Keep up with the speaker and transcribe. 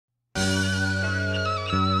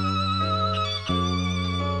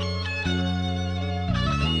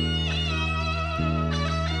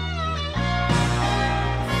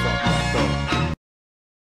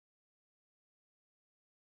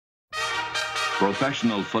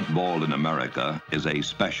Professional football in America is a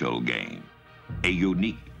special game, a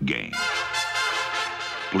unique game.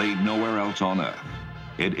 Played nowhere else on earth,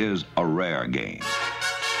 it is a rare game.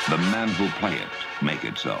 The men who play it make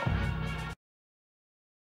it so.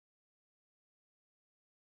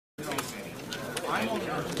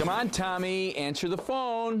 Come on, Tommy, answer the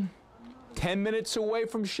phone. 10 minutes away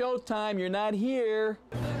from showtime, you're not here.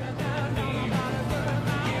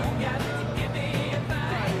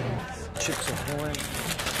 Chips Ahoy.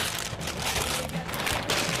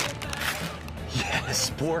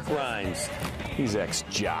 Yes, pork rinds. These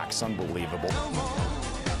ex-jocks, unbelievable.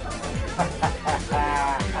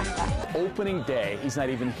 Opening day, he's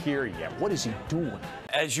not even here yet. What is he doing?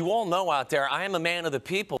 As you all know out there, I am a man of the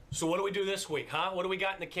people. So what do we do this week, huh? What do we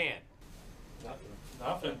got in the can?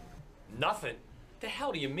 Nothing. Nothing? The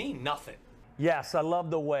hell do you mean, nothing? Yes, I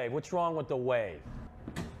love the wave. What's wrong with the wave?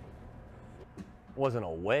 It wasn't a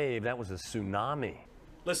wave, that was a tsunami.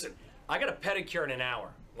 Listen, I got a pedicure in an hour.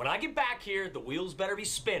 When I get back here, the wheels better be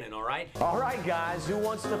spinning, all right? All right, guys, who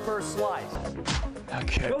wants the first slice?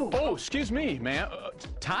 Okay. Oh, excuse me, man.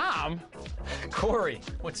 Tom? Corey,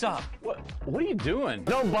 what's up? What are you doing?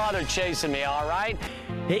 Don't bother chasing me, all right?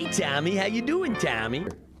 Hey, Tommy, how you doing, Tommy?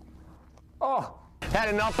 Oh, had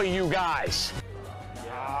enough of you guys.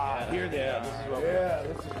 Here they are. This is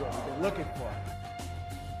what we've been looking for.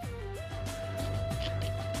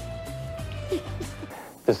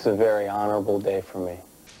 This is a very honorable day for me.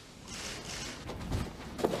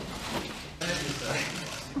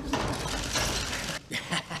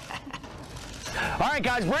 All right,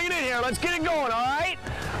 guys, bring it in here. Let's get it going, all right?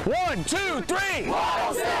 1, 2, 3.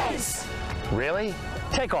 Waddle says. Really?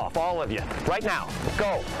 Take off, all of you. Right now.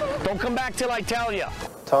 Go. Don't come back till I tell you.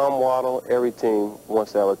 Tom Waddle, every team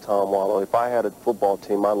wants to have a Tom Waddle. If I had a football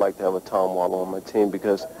team, I'd like to have a Tom Waddle on my team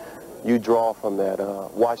because you draw from that,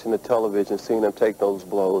 watching the television, seeing them take those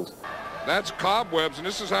blows. That's cobwebs, and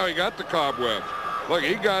this is how he got the cobwebs. Look,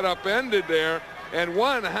 he got upended there, and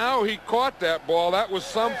how he caught that ball, that was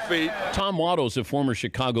some feat. Tom Waddle's a former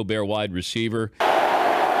Chicago Bear wide receiver. Waddle,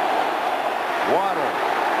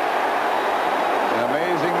 an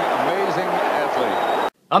amazing athlete.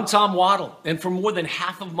 I'm Tom Waddle, and for more than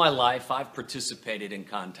half of my life, I've participated in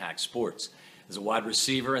contact sports. As a wide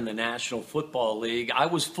receiver in the National Football League, I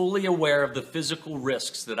was fully aware of the physical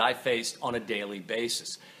risks that I faced on a daily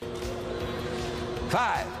basis.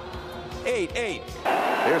 5, 8, 8.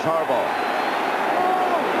 Here's Harbaugh.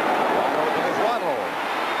 Wide open is Waddle.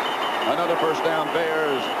 Another first down,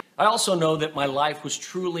 Bears. I also know that my life was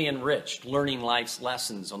truly enriched, learning life's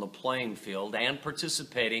lessons on the playing field and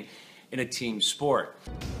participating in a team sport.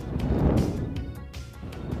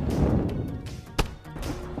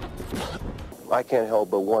 I can't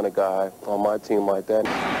help but want a guy on my team like that.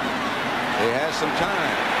 He has some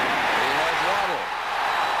time. He has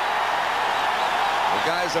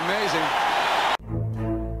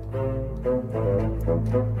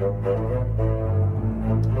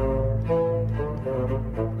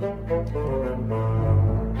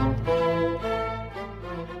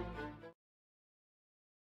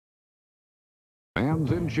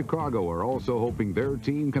Fans in Chicago are also hoping their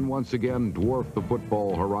team can once again dwarf the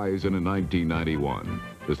football horizon in 1991.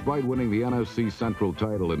 Despite winning the NFC Central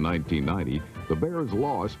title in 1990, the Bears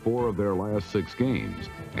lost 4 of their last 6 games.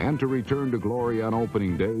 And to return to glory on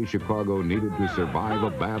opening day, Chicago needed to survive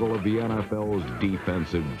a battle of the NFL's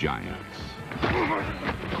defensive giants.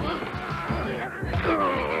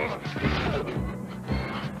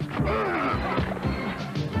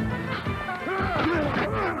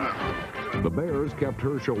 The Bears kept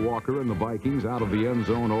Herschel Walker and the Vikings out of the end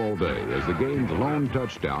zone all day as the game's lone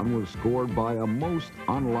touchdown was scored by a most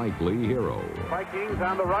unlikely hero. Vikings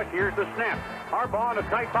on the rush. Here's the snap. Harbaugh in a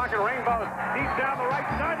tight pocket. Rainbow deep down the right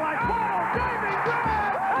sideline. Ball, diving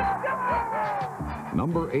grab.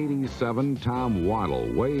 Number 87, Tom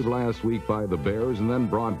Waddle, waived last week by the Bears and then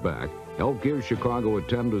brought back, helped give Chicago a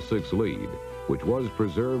 10-6 lead, which was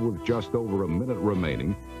preserved with just over a minute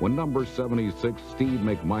remaining when number 76, Steve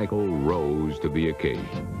McMichael, rose to the occasion.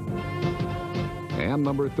 And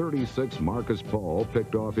number 36, Marcus Paul,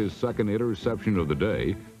 picked off his second interception of the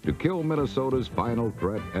day to kill Minnesota's final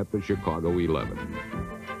threat at the Chicago 11.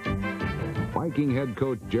 Viking head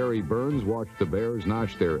coach Jerry Burns watched the Bears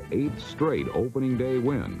notch their 8th straight opening day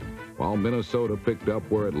win, while Minnesota picked up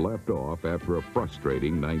where it left off after a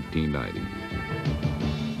frustrating 1990.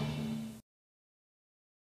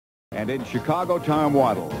 And in Chicago, Tom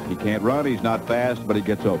Waddle. He can't run, he's not fast, but he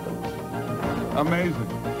gets open. Amazing.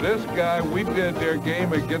 This guy, we did their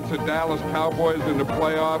game against the Dallas Cowboys in the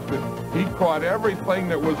playoffs, and he caught everything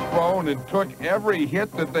that was thrown and took every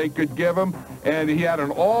hit that they could give him. and he had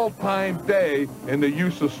an all-time day in the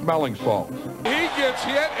use of smelling salts. He gets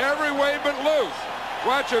hit every way but loose.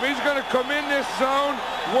 Watch him. He's going to come in this zone,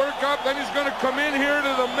 work up, then he's going to come in here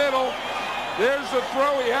to the middle. There's the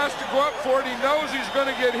throw. He has to go up for it. He knows he's going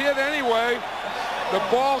to get hit anyway. The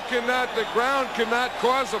ground cannot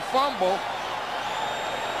cause a fumble.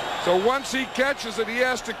 So once he catches it, he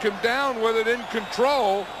has to come down with it in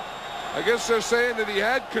control. I guess they're saying that he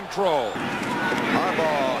had control.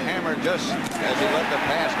 Harbaugh hammered just as he let the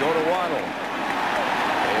pass go to Waddle.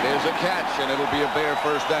 It is a catch, and it'll be a Bear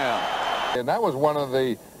first down. And that was one of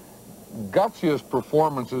the gutsiest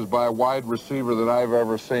performances by a wide receiver that I've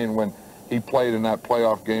ever seen when he played in that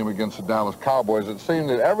playoff game against the Dallas Cowboys. It seemed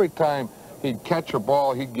that every time he'd catch a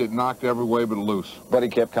ball, he'd get knocked every way but loose. But he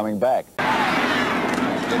kept coming back.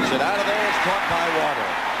 Gets it out of there. It's caught by Waddle.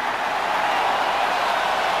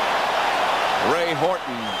 Ray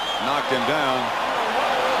Horton knocked him down,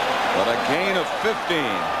 but a gain of 15.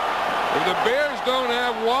 If the Bears don't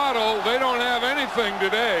have Waddle, they don't have anything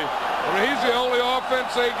today. I mean, he's the only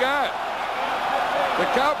offense they got. The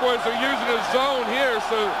Cowboys are using a zone here,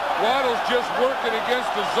 so Waddle's just working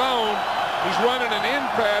against the zone. He's running an in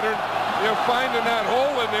pattern, finding that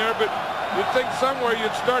hole in there, but you'd think somewhere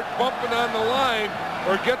you'd start bumping on the line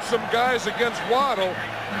or get some guys against Waddle,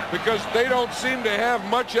 because they don't seem to have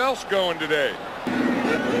much else going today.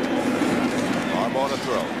 Harbaugh to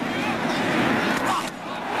throw.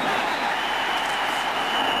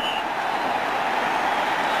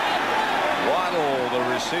 Waddle, the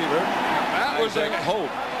receiver. That was hope.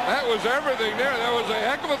 That was everything there. That was a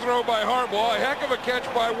heck of a throw by Harbaugh, a heck of a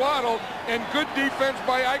catch by Waddle, and good defense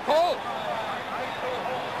by Ike Holt.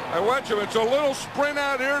 And watch him. It's a little sprint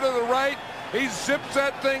out here to the right. He zips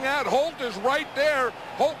that thing out. Holt is right there.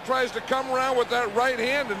 Holt tries to come around with that right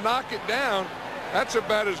hand and knock it down. That's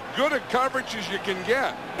about as good a coverage as you can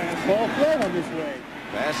get. Ball flow on this way.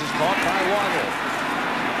 Pass is caught by Waddle.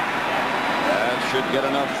 That should get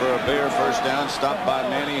enough for a Bear first down. Stopped by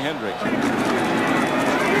Manny Hendricks.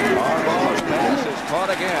 Harbaugh's pass is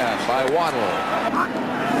caught again by Waddle.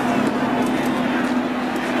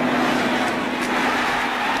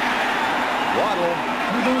 Waddle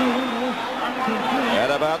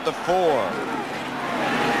at about the 4.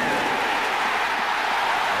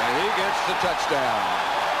 And he gets the touchdown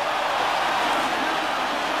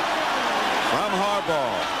from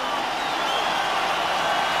Harbaugh.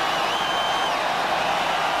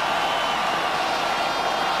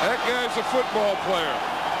 That guy's a football player.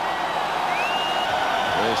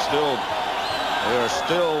 They are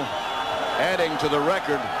still adding to the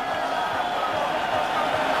record.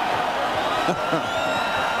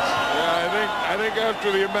 I think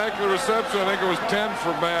after the immaculate reception, I think it was 10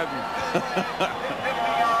 for Madden.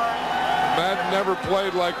 Madden never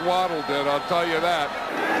played like Waddle did, I'll tell you that.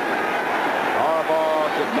 Harbaugh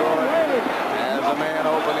to throw it. As a man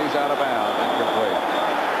open, he's out of bounds. Incomplete.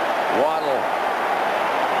 Waddle.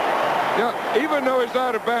 Yeah, even though he's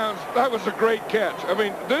out of bounds, that was a great catch. I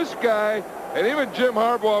mean, this guy, and even Jim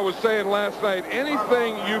Harbaugh was saying last night,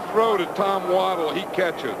 anything you throw to Tom Waddle, he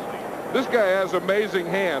catches. This guy has amazing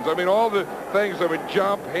hands. I mean, all the things,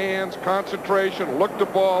 jump, hands, concentration, look the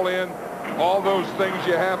ball in, all those things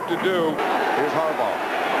you have to do. Here's Harbaugh.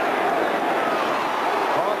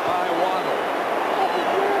 Caught by Waddle.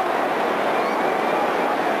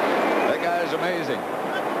 That guy's amazing.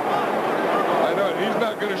 I know, and he's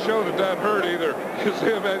not going to show that hurt either. Because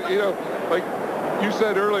him, like you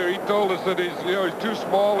said earlier, he told us that he's too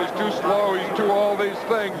small, he's too slow, he's too all these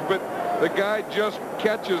things, but the guy just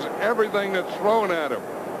catches everything that's thrown at him.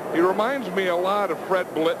 He reminds me a lot of Fred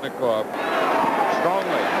Biletnikoff.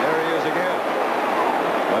 Strongly. There he is again.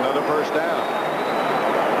 Another first down.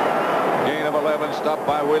 Gain of 11, stopped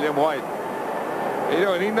by William White.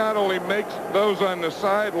 And he not only makes those on the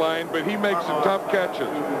sideline, but he makes some tough catches.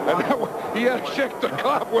 And he had to shake the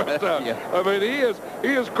cobwebs out. Yeah. I mean,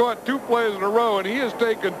 he has caught 2 plays in a row, and he has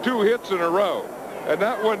taken 2 hits in a row. And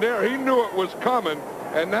that one there, he knew it was coming.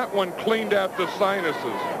 And that one cleaned out the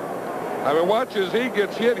sinuses. I mean, watch as he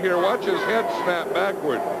gets hit here. Watch his head snap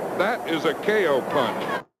backward. That is a KO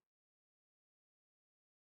punch.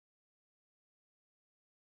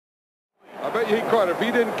 I bet you he caught it. If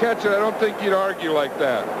he didn't catch it, I don't think he'd argue like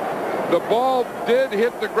that. The ball did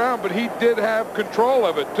hit the ground, but he did have control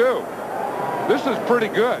of it, too. This is pretty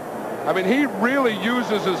good. I mean, he really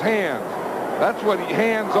uses his hands. That's what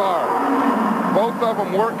hands are. Both of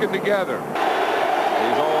them working together.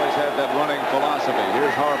 He's always had that running philosophy.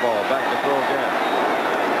 Here's Harbaugh back to throw again.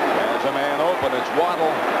 As a man open, it's Waddle.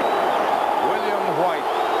 William White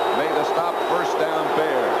made a stop, first down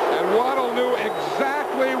Bears. And Waddle knew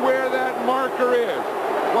exactly where that marker is.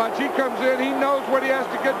 Watch, he comes in. He knows what he has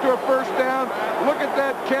to get to a first down. Look at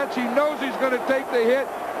that catch. He knows he's going to take the hit.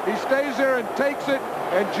 He stays there and takes it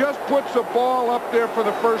and just puts the ball up there for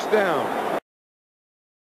the first down.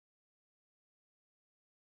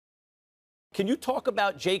 Can you talk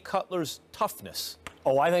about Jay Cutler's toughness?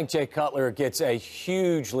 Oh, I think Jay Cutler gets a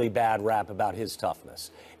hugely bad rap about his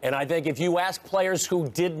toughness. And I think if you ask players who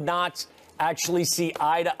did not actually see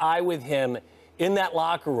eye to eye with him in that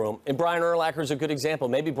locker room, and Brian Urlacher is a good example.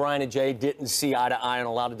 Maybe Brian and Jay didn't see eye to eye on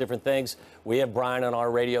a lot of different things. We have Brian on our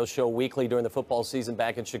radio show weekly during the football season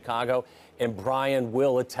back in Chicago, and Brian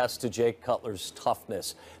will attest to Jay Cutler's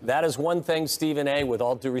toughness. That is one thing, Stephen A., with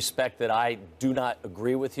all due respect, that I do not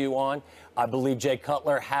agree with you on. I believe Jay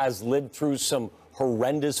Cutler has lived through some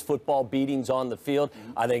horrendous football beatings on the field.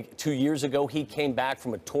 I think 2 years ago he came back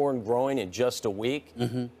from a torn groin in just a week.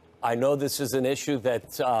 I know this is an issue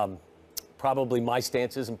that probably my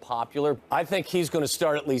stance isn't popular. I think he's going to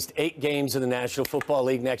start at least 8 games in the National Football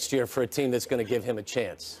League next year for a team that's going to give him a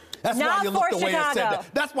chance. That's why you look the way and said that.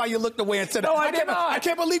 That's why you look the way and said that. No, I did not. I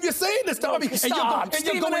can't believe you're saying this stuff. Stop. And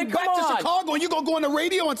you're going back to Chicago and you're going to go on the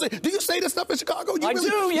radio and say, do you say this stuff in Chicago? I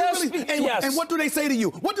do, yes. Yes. And what do they say to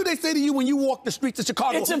you? What do they say to you when you walk the streets of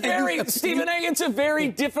Chicago? It's a very, Stephen A., it's a very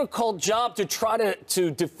difficult job to try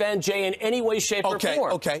to defend Jay in any way, shape, or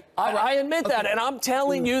form. Okay. I admit that, and I'm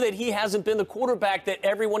telling you that he hasn't been the quarterback that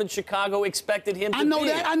everyone in Chicago expected him to be. I know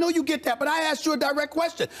that. I know you get that, but I asked you a direct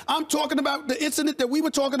question. I'm talking about the incident that we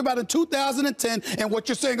were talking about in 2010, and what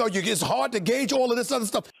you're saying, it's hard to gauge all of this other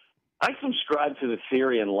stuff. I subscribe to the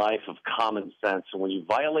theory in life of common sense, and when you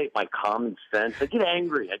violate my common sense, I get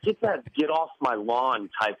angry. I get that get off my lawn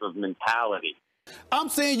type of mentality. I'm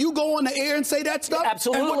saying you go on the air and say that stuff?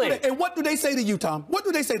 Absolutely. And what do they say to you, Tom? What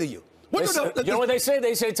do they say to you? You know what they say?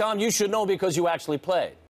 They say, Tom, you should know because you actually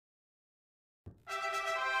played.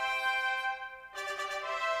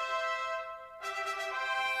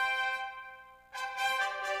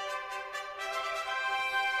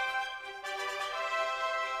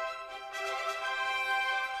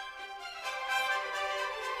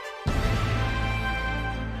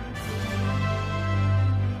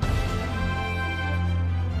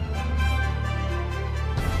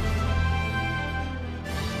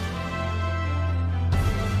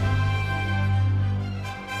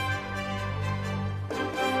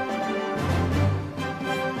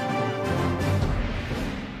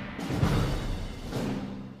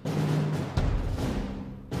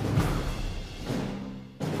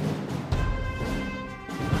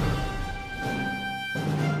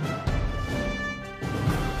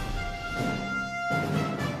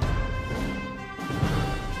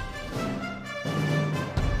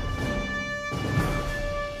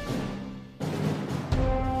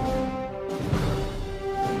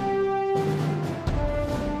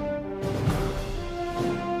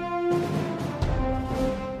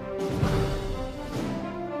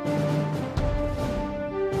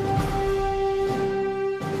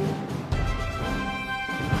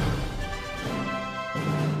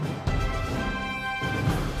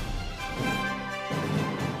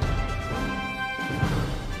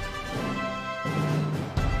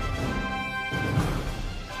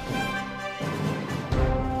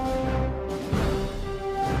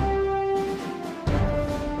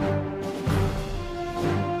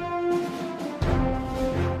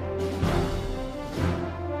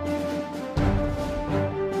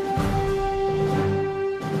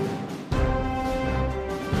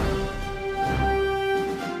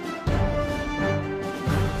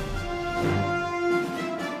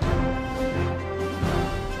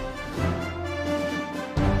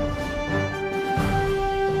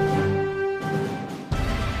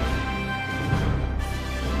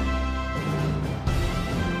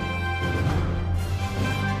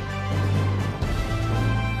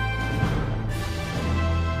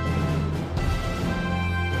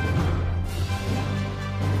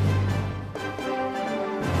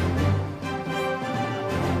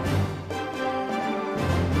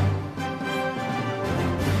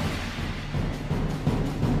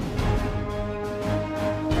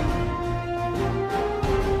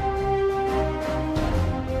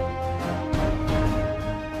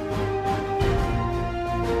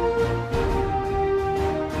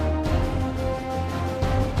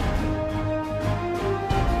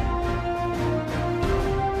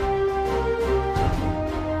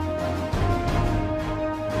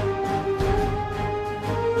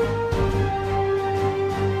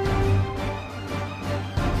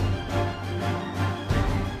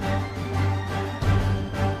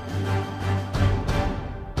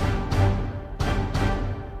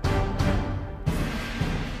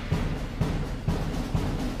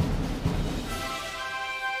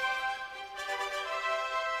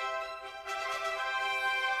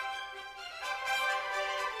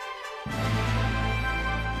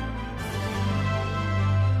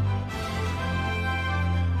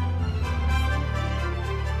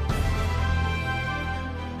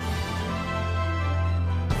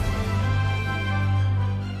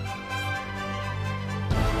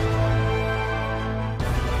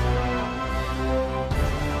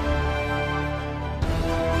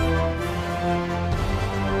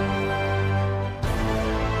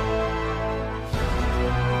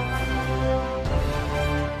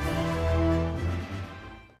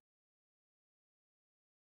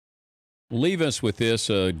 Leave us with this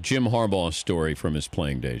Jim Harbaugh story from his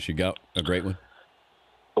playing days. You got a great one?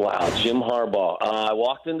 Wow, Jim Harbaugh. I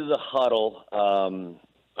walked into the huddle,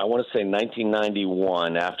 I want to say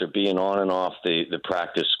 1991, after being on and off the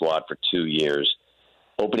practice squad for 2 years.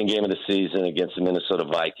 Opening game of the season against the Minnesota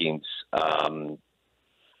Vikings.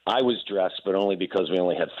 I was dressed, but only because we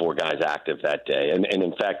only had 4 guys active that day. And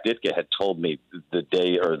in fact, Ditka had told me the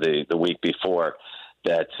day or the week before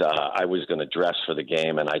that I was going to dress for the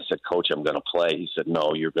game. And I said, Coach, I'm going to play. He said,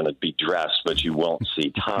 no, you're going to be dressed, but you won't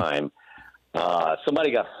see time.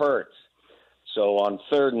 Somebody got hurt. So on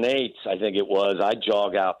 3rd and 8, I think it was, I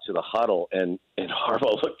jog out to the huddle, and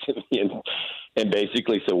Harbaugh looked at me and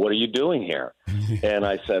basically said, what are you doing here? And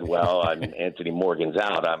I said, well, Anthony Morgan's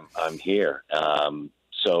out. I'm here.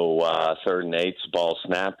 So 3rd and 8, ball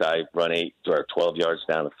snapped. I run 8 or 12 yards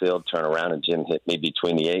down the field, turn around, and Jim hit me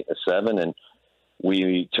between the 8 and the 7, and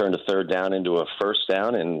we turned a 3rd down into a 1st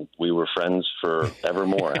down, and we were friends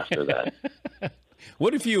forevermore after that.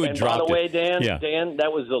 What if you had dropped it? By the way, Dan,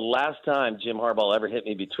 that was the last time Jim Harbaugh ever hit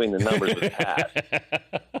me between the numbers with a pass.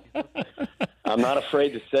 I'm not afraid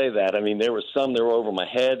to say that. I mean, there were some that were over my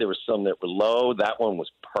head. There were some that were low. That one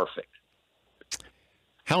was perfect.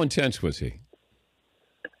 How intense was he?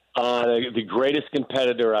 The greatest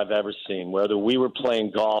competitor I've ever seen. Whether we were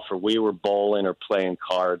playing golf or we were bowling or playing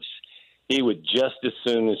cards, he would just as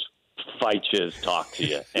soon as fight you as talk to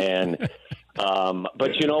you. And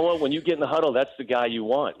but you know what? When you get in the huddle, that's the guy you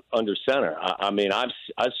want under center. I mean, I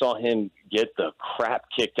saw him get the crap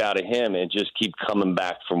kicked out of him and just keep coming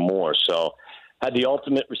back for more. So had the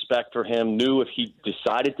ultimate respect for him, knew if he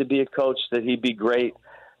decided to be a coach that he'd be great.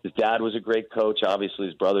 His dad was a great coach. Obviously,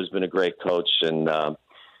 his brother's been a great coach. And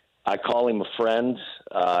I call him a friend.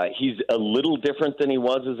 He's a little different than he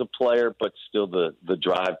was as a player, but still the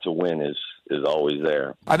drive to win is always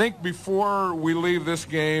there. I think before we leave this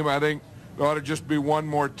game, I think there ought to just be one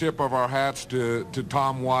more tip of our hats to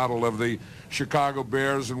Tom Waddle of the Chicago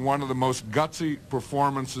Bears, and one of the most gutsy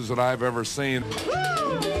performances that I've ever seen.